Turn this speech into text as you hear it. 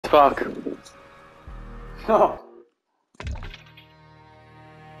fuck. Oh.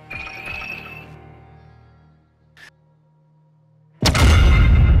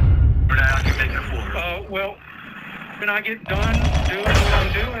 Well, when I get done doing what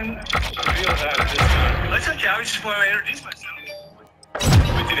I'm doing, I feel that. That's okay, I was just want to introduce myself.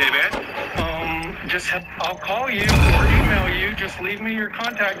 With today, man? I'll call you or email you. Just leave me your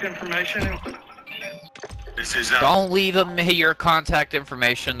contact information. This is, Don't leave them your contact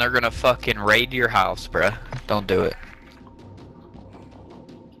information. They're gonna fucking raid your house, bruh. Don't do it.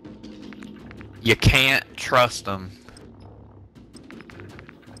 You can't trust them.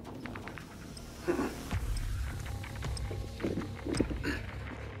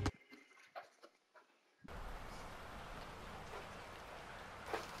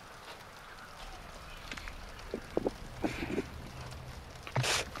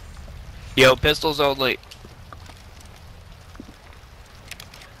 Yo, pistols only.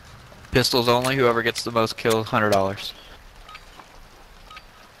 Pistols only. Whoever gets the most kills, $100.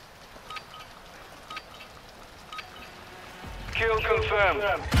 Kill confirmed.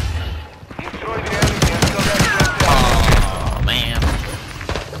 Destroy the enemy and come back to the Oh man.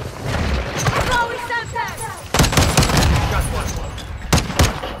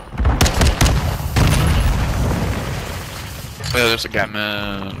 Oh, there's a guy,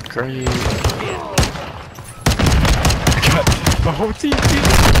 man. Crazy. The whole team, dude.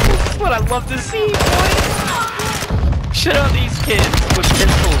 This is what I love to see, boys. Shit on these kids with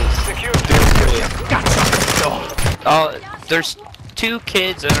pistols. Got something. Oh, there's 2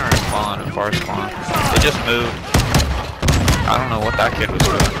 kids in our spawn, in our spawn. They just moved. I don't know what that kid was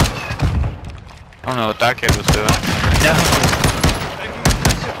doing. I don't know what that kid was doing. No.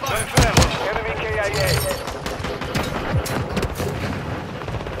 enemy KIA.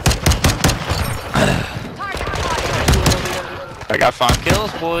 I got 5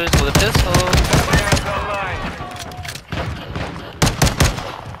 kills, boys, with a pistol.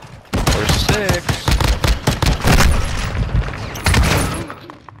 There's 6.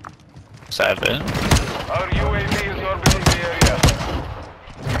 7. Our UAV is orbiting the area.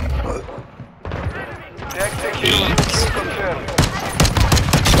 Kill confirmed.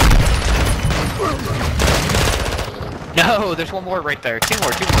 No, there's one more right there. 2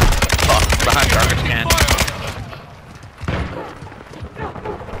 more. Fuck, behind garbage can.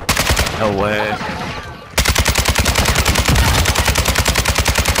 No way.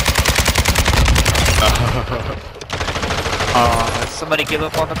 Somebody give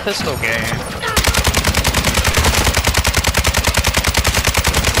up on the pistol game.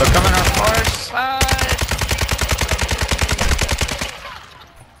 They're coming our far side.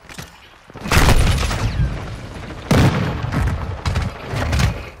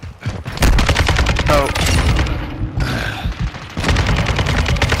 Oh.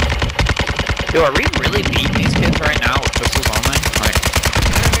 Yo, are we really beating these kids right now with pistols only? Like,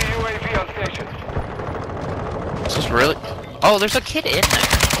 Enemy UAV on station. this is really... Oh, there's a kid in there. Enemy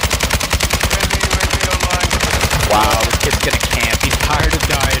UAV online. Wow, this kid's gonna camp. He's tired of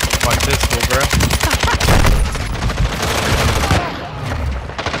dying with my pistol, bro.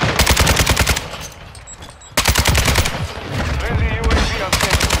 Friendly UAV on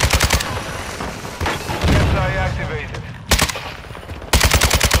station. Anti-activated.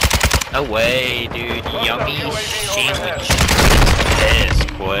 No way, dude. Yummy sandwich. Yes,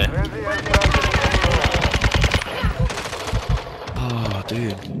 boy. Friendly anti-activated. Oh,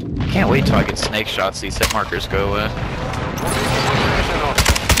 dude. Can't wait till I get snake shots. These hit markers go away.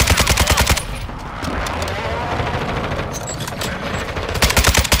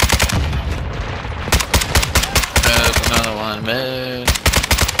 There's another one, man.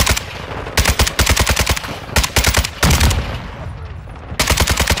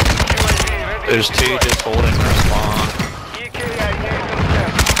 There's 2 just holding their spawn.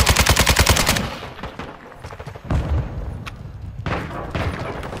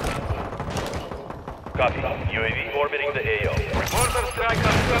 Copy. UAV orbiting the AO. Mortar strike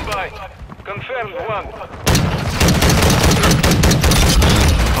on standby. Confirmed 1.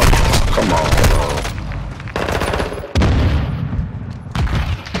 Come on, bro.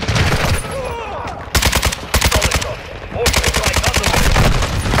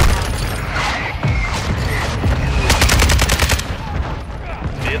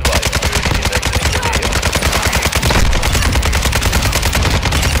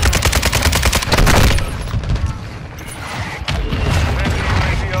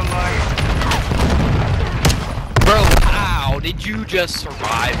 Did you just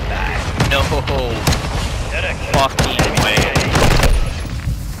survive that? No fucking way.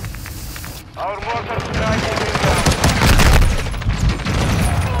 Our mortar strike is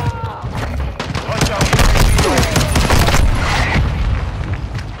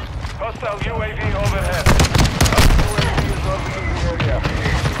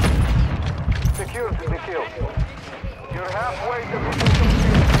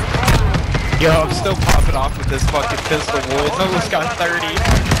Yo, I'm still popping off with this fucking pistol, boy. It's almost got 30.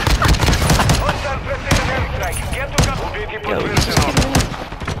 Yo, let's just get in.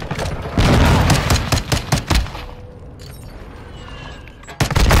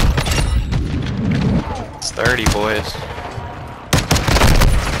 It's 30, boys.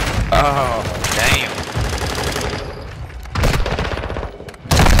 Oh, damn.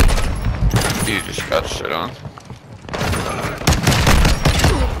 Dude just got shit on.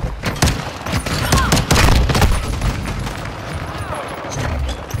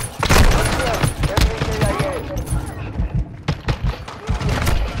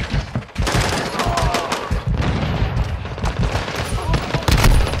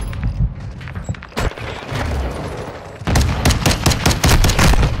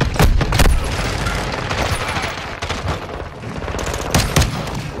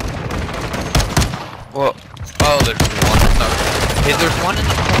 Well, oh, there's one. No. Hey, there's one in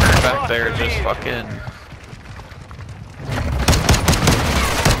the corner back there, just fucking.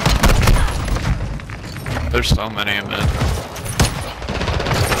 There's so many of them.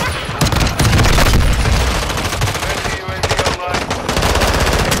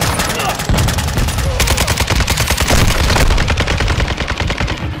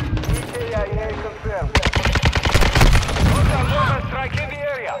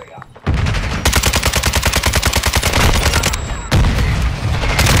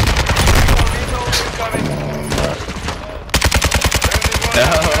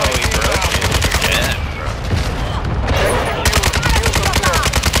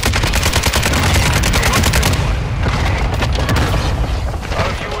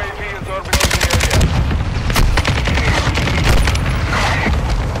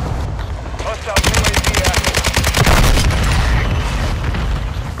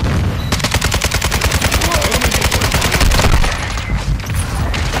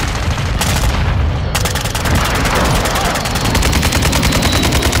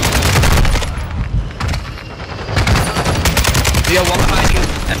 Yo, one behind you,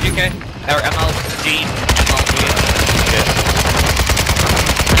 MGK, or MLG, shit.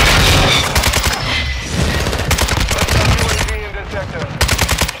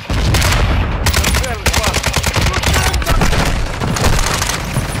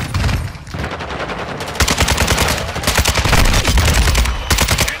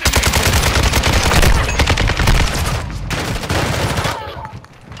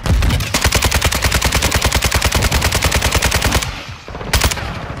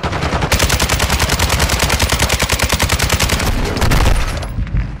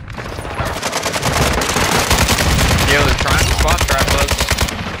 Yo, they're trying to spot trap us.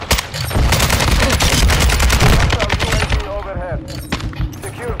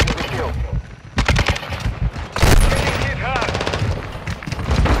 Secure the kill.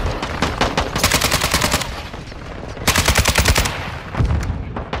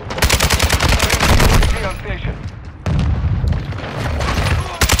 On station.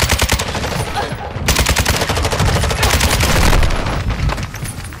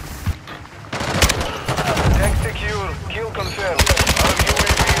 Tank secure. Kill confirmed. Our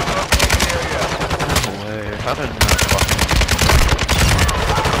UAV is orbiting the area. No way, how did that fucking...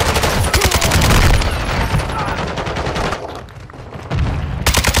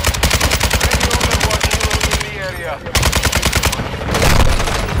 In the area.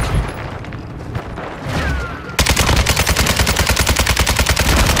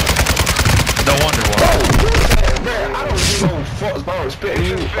 No wonder why. I don't give no fucks about respecting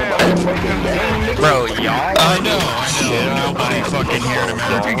you about the fucking game. Bro, y'all... I know. Nobody fucking here in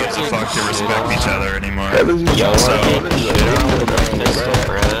America gives a fuck to respect each other anymore. Y'all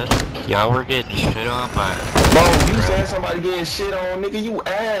Y'all were getting shit on by... Bro, you said somebody getting shit on, nigga, you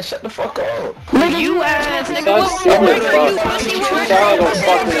ass, shut the fuck up. Nigga, you ass, nigga, That's what stupid, are you, bro. pussy? Child don't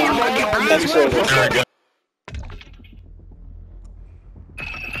fucking censor this. There we go.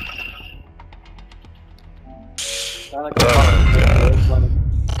 Sound like a fucking funny.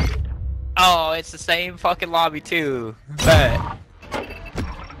 Oh, it's the same fucking lobby too. Bet.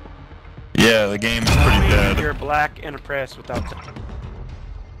 Yeah, the game's pretty dead. You're black and oppressed without.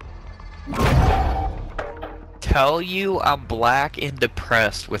 Tell you I'm black and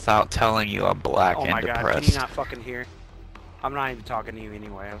depressed without telling you I'm black Oh and my god, depressed. can you not fucking hear? I'm not even talking to you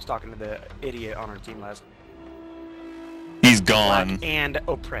anyway. I was talking to the idiot on our team last. He's gone. Black and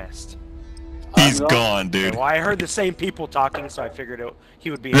oppressed. He's gone, Okay, dude. well, I heard the same people talking, so I figured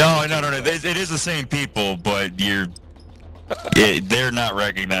he would be. No. It is the same people, but they're not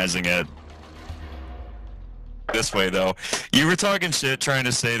recognizing it. this way though. You were talking shit, trying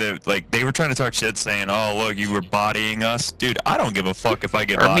to say that like they were trying to talk shit, saying, "Oh look, you were bodying us, dude." I don't give a fuck if I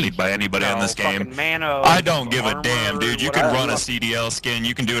get bodied by anybody in this game. I don't give a damn, dude. You can run a CDL skin,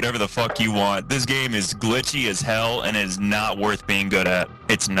 you can do whatever the fuck you want. This game is glitchy as hell and is not worth being good at.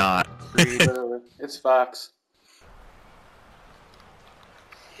 It's not. It's facts.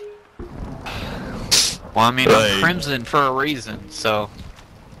 Well, I mean, Like- I'm Crimson for a reason, so.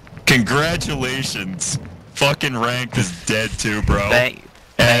 Congratulations. Fucking ranked is dead too, bro.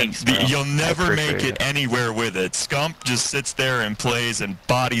 Thanks, bro. You'll never I make appreciate it anywhere with it. Scump just sits there and plays and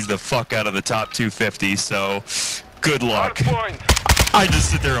bodies the fuck out of the top 250, so good luck. I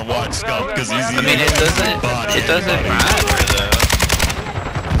just sit there and watch Scump because he's I mean, it doesn't matter though.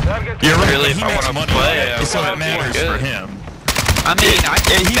 You're right, really, but if I he makes wanna money play, on I it, so wanna it be matters good. for him. I mean, I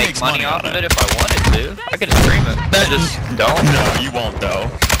Yeah, can he make makes money money off on of it. it if I wanted to. I could stream it. I just don't. No, you won't though.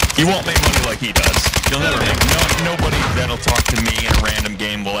 You won't make money like he does. You'll never make nobody that'll talk to me in a random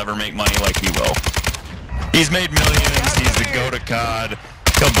game will ever make money like he will. He's made millions, he's the GOAT of COD.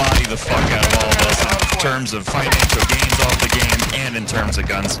 He'll body the fuck out of all of us in terms of financial gains off the game and in terms of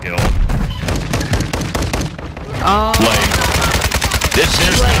gun skill.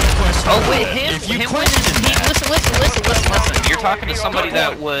 There's no question. Oh wait, him If you was, question that, listen. You're talking to somebody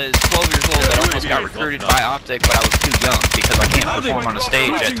that was 12 years old that almost got recruited by Optic, but I was too young because I can't perform on a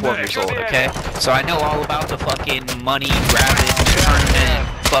stage at 12 years old, okay? So I know all about the fucking money grabbing tournament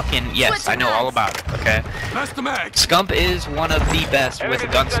fucking, yes, I know all about it, okay? Scump is one of the best with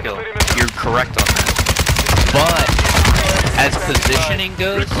gun skill. You're correct on that. But as positioning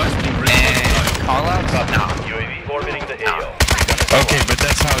goes and callouts, nah. UAV orbiting the AO. okay, but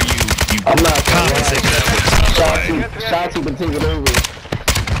that's how you I'm not compensate that with teamplay. Shotzi can take it over.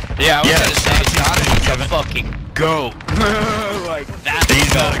 Yeah, I was Yeah, gonna say, Shotzi's Shotzi's a Kevin. fucking goat. Like, that's He's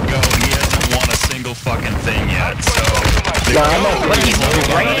gotta go. He hasn't won a single fucking thing yet, so... The Nah, I'm not- GOAT But is he's loaded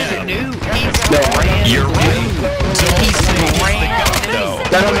brand in. new. He's brand You're new. right. Don't say he's the GOAT, though.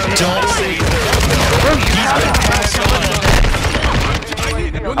 Don't say he's the GOAT. Bro, you He's been passed on.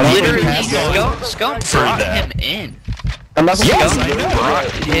 literally passed on Scump for brought that. him in. I'm not Yes, gonna I know.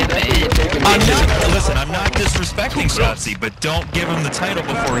 Brought him in. I'm not disrespecting Shotzi, but don't give him the title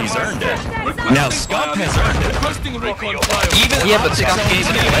before he's earned it. Now, Scump has earned it. Even Yeah, but Optic Scump gave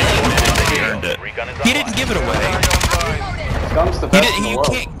it admitted away. that he earned it. He didn't give it away. Scump's the best in the You world.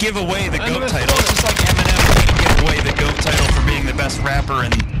 can't give away the GOAT title. It's just like Eminem can't give away the GOAT title for being the best rapper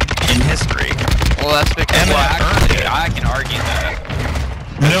in history. Well, that's because Eminem earned it. I can argue that.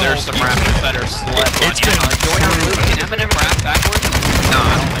 No, There's some you rappers can't. that are slept on. It's been proven. Can Eminem rap backwards? No,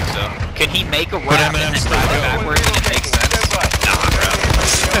 I don't think so. Can he make a rap and Eminem then still rap it go. backwards and it makes sense?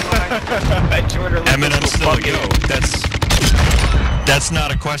 Eminem's still a GOAT. That's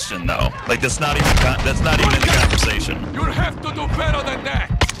not a question though. Like that's not even in the conversation. You have to do better than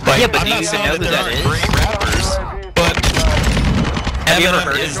that. Like, Yeah, but I'm do not you saying know that who there that aren't is? great rappers, but Have you ever Eminem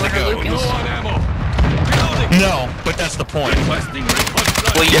heard is of the Jordan GOAT. Lucas? On ammo. No, but that's the point. Requesting recon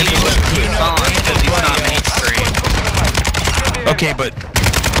flight. Well, you Yeah, need to you listen to look his song because he's not mainstream. Okay, but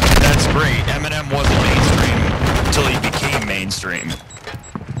that's great. Eminem wasn't mainstream until he became mainstream.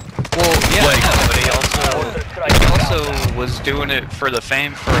 Well, yeah, Like- no, but he also was doing it for the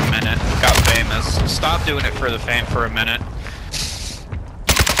fame for a minute, got famous, stopped doing it for the fame for a minute,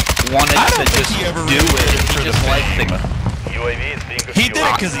 wanted I to don't think just he ever do really did it, it for he the just liked fame. UAV is being He did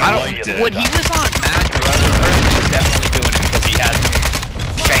it 'cause he I don't, liked it. when he was on Mad Brother, he was definitely doing it because he had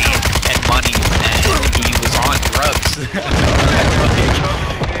fame and money and he was on drugs.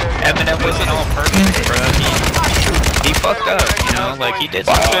 Eminem wasn't all perfect, bro. He fucked up, you know, like he did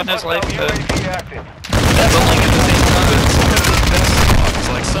some shit in his life that That's only gonna take time. Some of his best songs,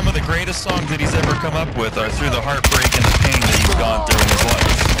 like some of the greatest songs that he's ever come up with, are through the heartbreak and the pain that he's gone through in his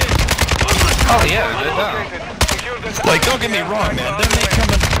life. oh yeah, no doubt. Like, don't get me wrong, man.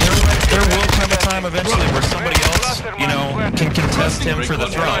 There will come a time eventually where somebody else, you know, can contest him for the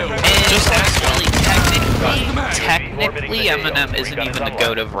throne. Just actually, technically, Eminem isn't even the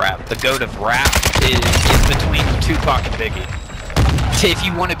GOAT of rap. The GOAT of rap is between Tupac and Biggie. If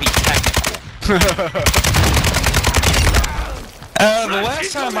you want to be technical. The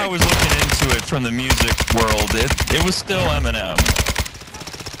last time I was looking into it from the music world, it was still Eminem.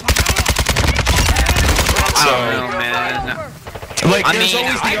 I don't know, man. Like, I there's mean,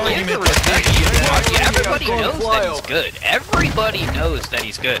 always I the give argument the that respect. Biggie Everybody knows that he's good. Everybody knows that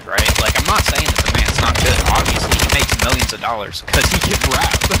he's good, right? Like, I'm not saying that the man's not good. Obviously, he makes millions of dollars because he can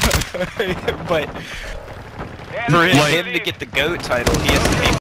rap. But for him to get the GOAT title, he has to be